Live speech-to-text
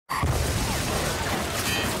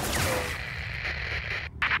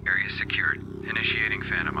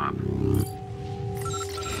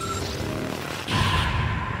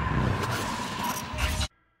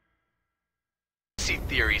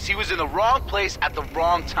the wrong place at the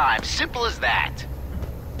wrong time. Simple as that.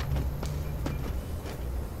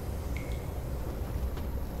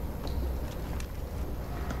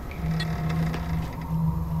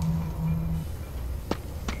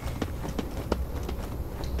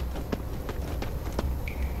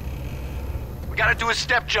 We gotta do a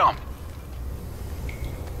step jump.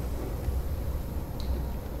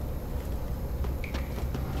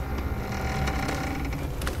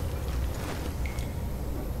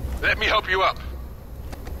 Let me help you up.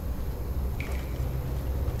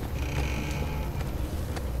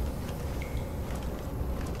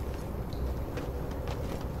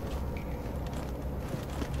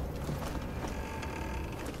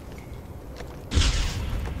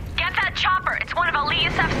 Get that chopper. It's one of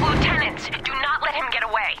Eliasev's lieutenants. Do not let him get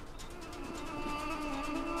away.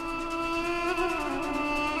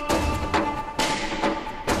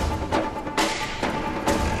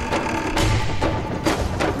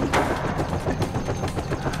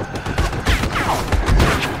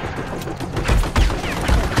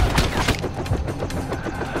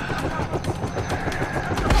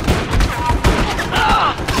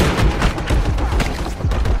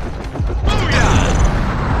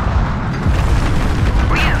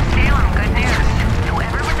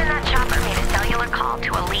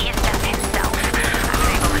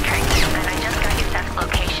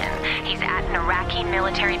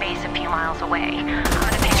 Military base a few miles away. I'm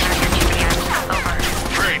gonna ping on your GPS. Over.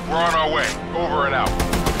 Great, we're on our way. Over and out.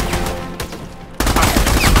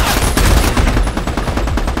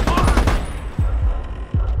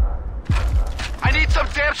 I need some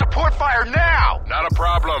damn support fire now! Not a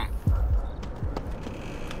problem.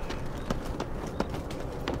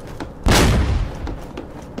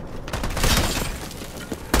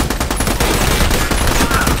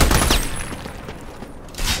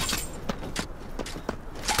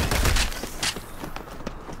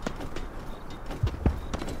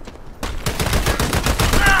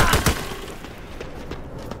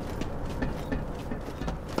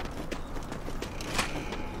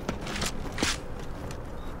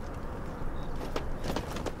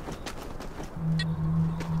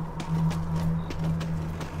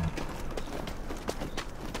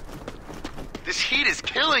 This heat is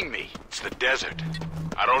killing me. It's the desert.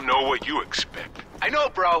 I don't know what you expect. I know,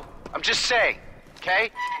 bro. I'm just saying, okay?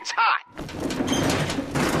 It's hot.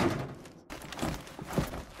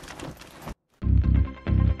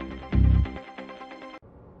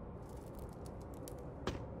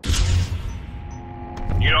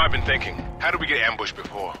 You know, I've been thinking, how did we get ambushed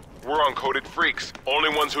before? We're uncoded freaks.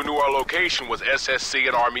 Only ones who knew our location was SSC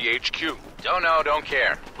and Army HQ. Don't know, don't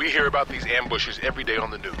care. We hear about these ambushes every day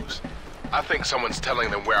on the news. I think someone's telling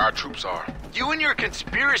them where our troops are. You and your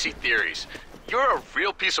conspiracy theories. You're a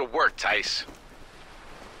real piece of work, Tice.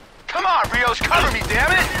 Come on, Rios, cover me, damn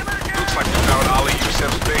it! Looks like we found Ali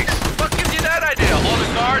Youssef's base. What gives you that idea? All the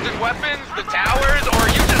guards and weapons, the towers, or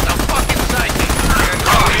are you just a fucking psychic? Hey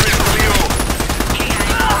guys,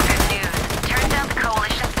 good news. Turns out the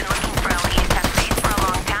Coalition's been looking for Eliasev's base for a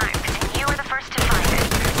long time, and you were the first to find it.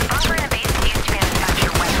 Bunker in a base used to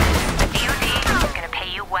manufacture weapons. The DoD is gonna pay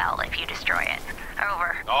you well if you destroy it.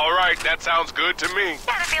 Over. All right, that sounds good to me.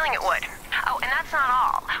 I had a feeling it would. Oh, and that's not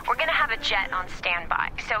all. We're gonna have a jet on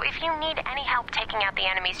standby. So if you need any help taking out the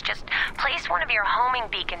enemies, just place one of your homing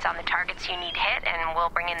beacons on the targets you need hit, and we'll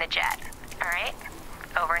bring in the jet. All right?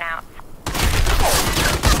 Over and out.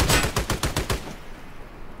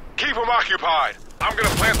 Keep them occupied. I'm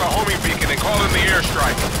gonna plant the homing beacon and call in the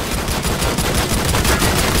airstrike.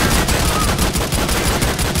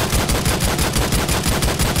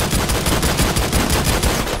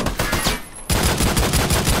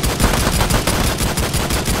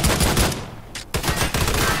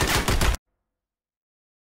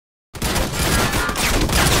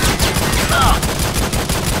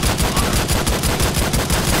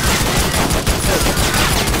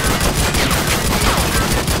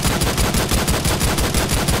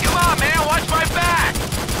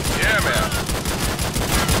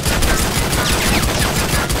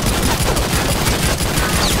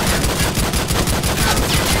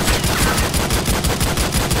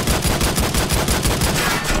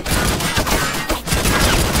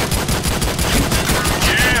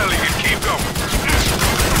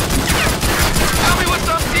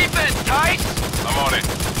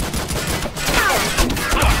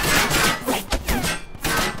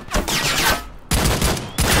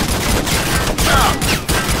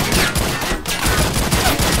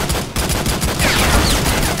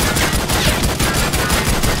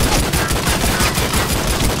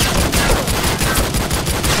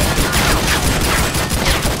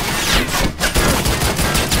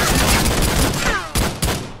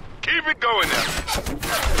 Keep it going now.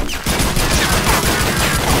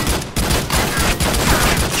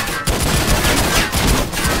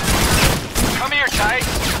 Come here,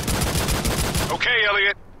 Tice. Okay,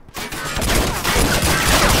 Elliot.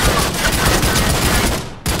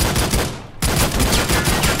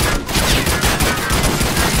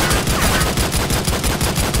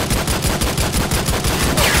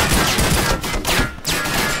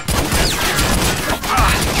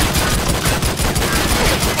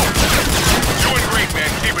 Doing great, man.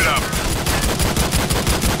 Keep it up.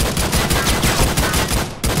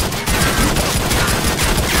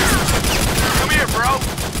 Come here, bro.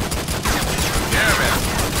 Yeah, man.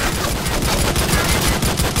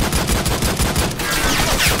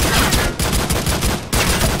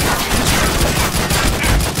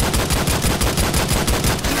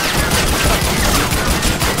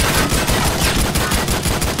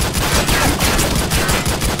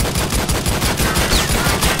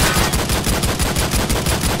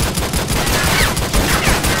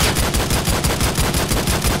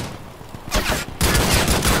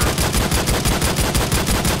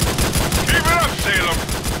 Keep it up, Salem.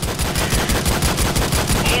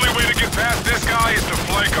 Only way to get past this guy is to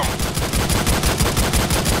flank him.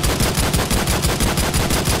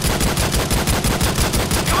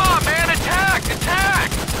 Come on, man, attack!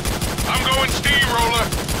 Attack! I'm going steamroller.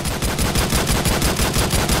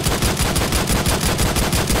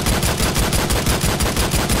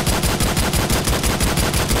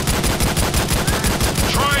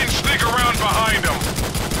 Try and sneak around behind him.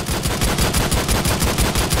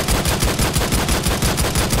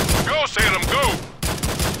 Go, Salem, go!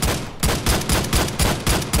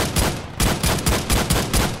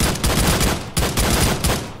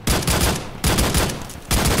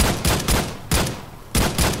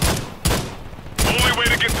 Only way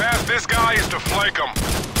to get past this guy is to flank him.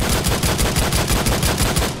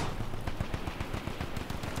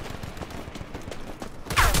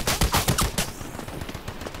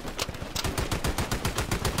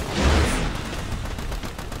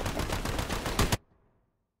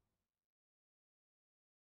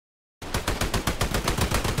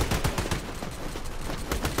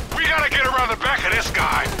 We gotta get around the back of this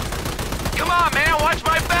guy. Come on, man, watch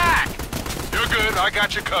my back! You're good, I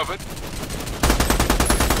got you covered.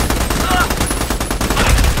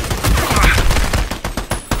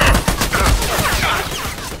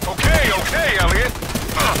 Okay, okay, Elliot.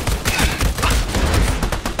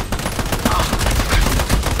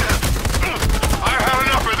 I've had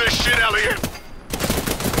enough of this shit, Elliot.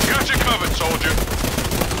 Got you covered, soldier.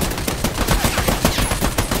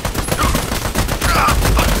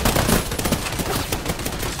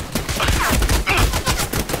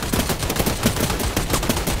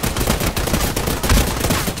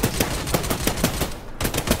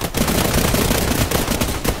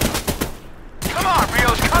 Come on,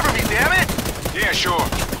 Rios, cover me, damn it! Yeah, sure.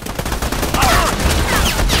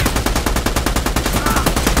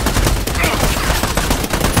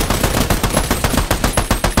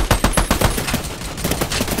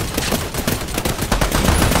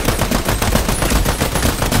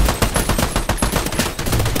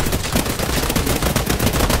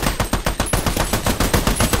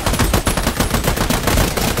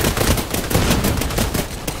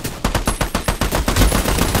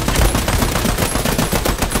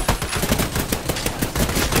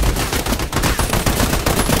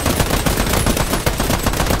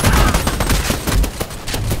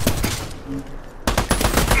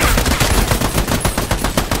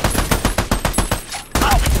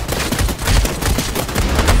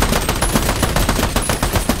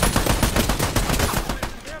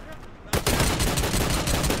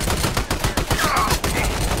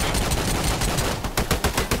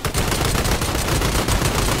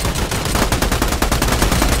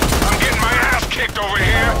 I'm getting my ass kicked over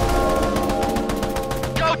here.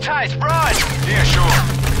 Go, Tice, run! Yeah, sure.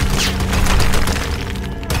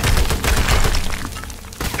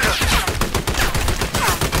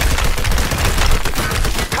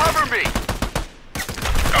 Cover me!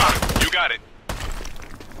 You got it.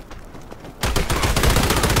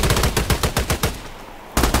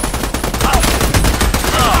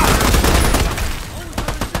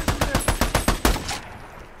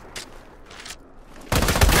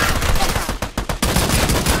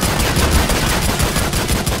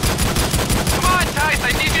 Come on, Tice,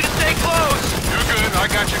 I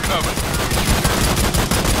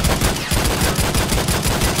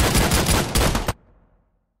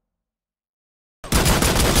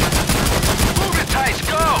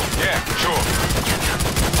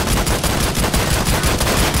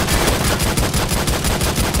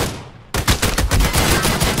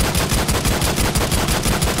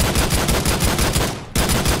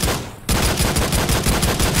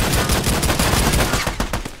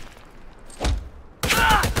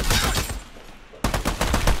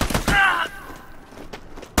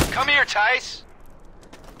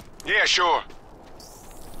sure.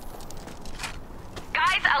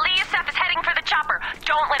 Guys, Aliyasef is heading for the chopper.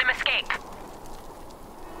 Don't let him escape.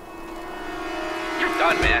 You're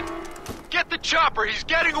done, man. Get the chopper, he's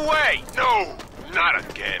getting away! No, not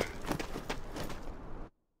again.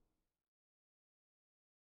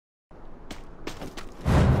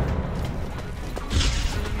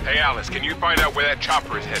 Hey Alice, can you find out where that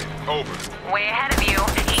chopper is headed? Over. Way ahead of you.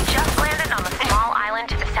 He just landed on the small island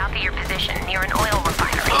to the south of your position, near an oil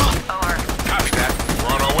refinery. Over. Copy that.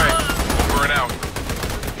 We're on our way. Over and out.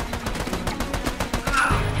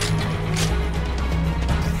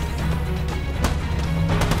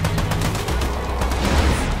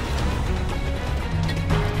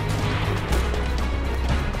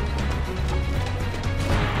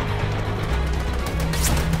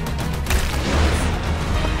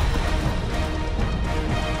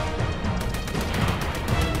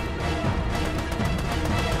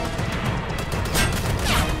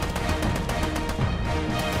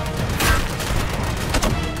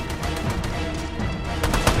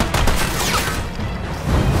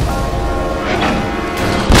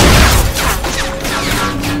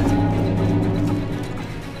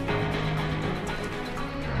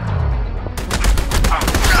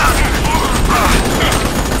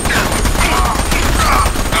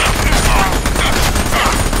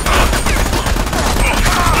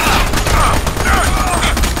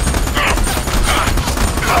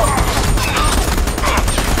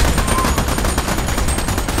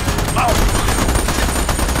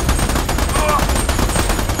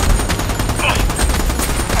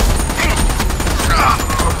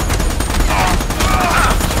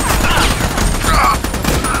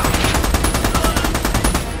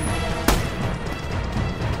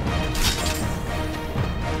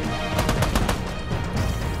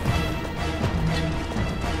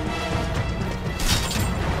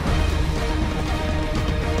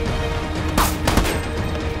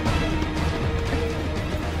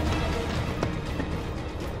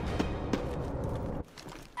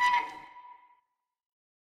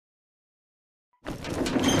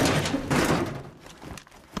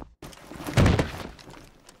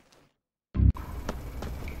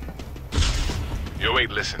 Yo,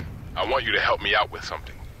 wait, listen. I want you to help me out with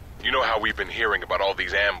something. You know how we've been hearing about all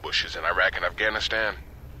these ambushes in Iraq and Afghanistan?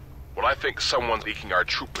 Well, I think someone's leaking our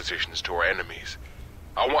troop positions to our enemies.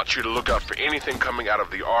 I want you to look out for anything coming out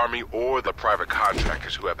of the army or the private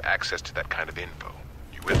contractors who have access to that kind of info.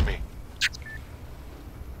 You with me?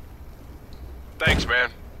 Thanks,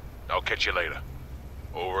 man. I'll catch you later.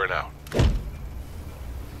 Over and out.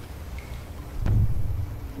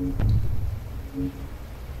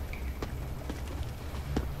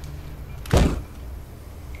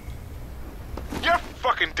 You're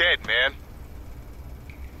fucking dead, man.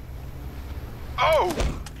 Oh,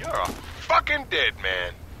 you're a fucking dead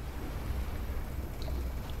man.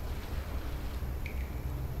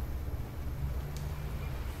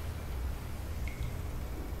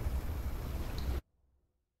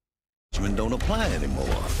 Don't apply anymore.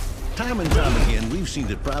 Time and time again, we've seen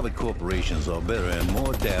that private corporations are better and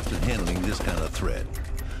more adept at handling this kind of threat.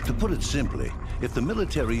 To put it simply, if the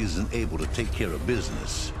military isn't able to take care of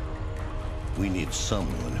business, we need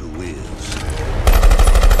someone who is.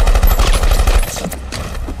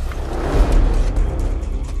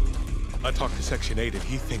 I talked to Section 8 and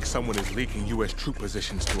he thinks someone is leaking U.S. troop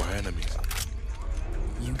positions to our enemies.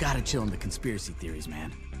 You gotta chill on the conspiracy theories,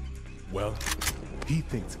 man. Well, he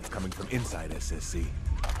thinks it's coming from inside SSC.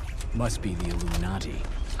 Must be the Illuminati.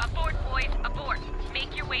 Abort, boys, abort.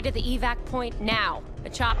 Make your way to the evac point now. The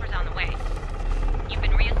chopper's on the way. You've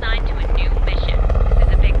been reassigned to a new mission. This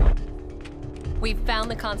is a big one. We've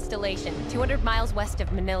found the Constellation, 200 miles west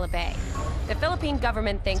of Manila Bay. The Philippine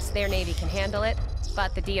government thinks their Navy can handle it,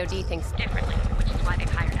 but the DoD thinks Differently, which is why they've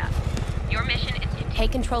hired us. Your mission is to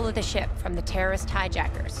take control of the ship from the terrorist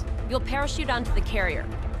hijackers. You'll parachute onto the carrier.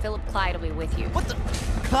 Philip Clyde will be with you. What the?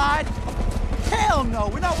 Clyde? Hell no,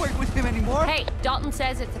 we're not working with him anymore. Hey, Dalton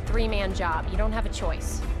says it's a three-man job. You don't have a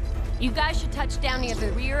choice. You guys should touch down near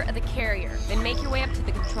the rear of the carrier, then make your way up to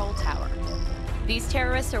the control tower. These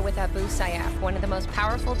terrorists are with Abu Sayyaf, one of the most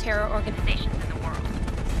powerful terror organizations in the world.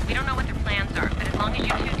 We don't know what their plans are, but as long as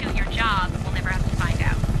you two do your job, we'll never have to find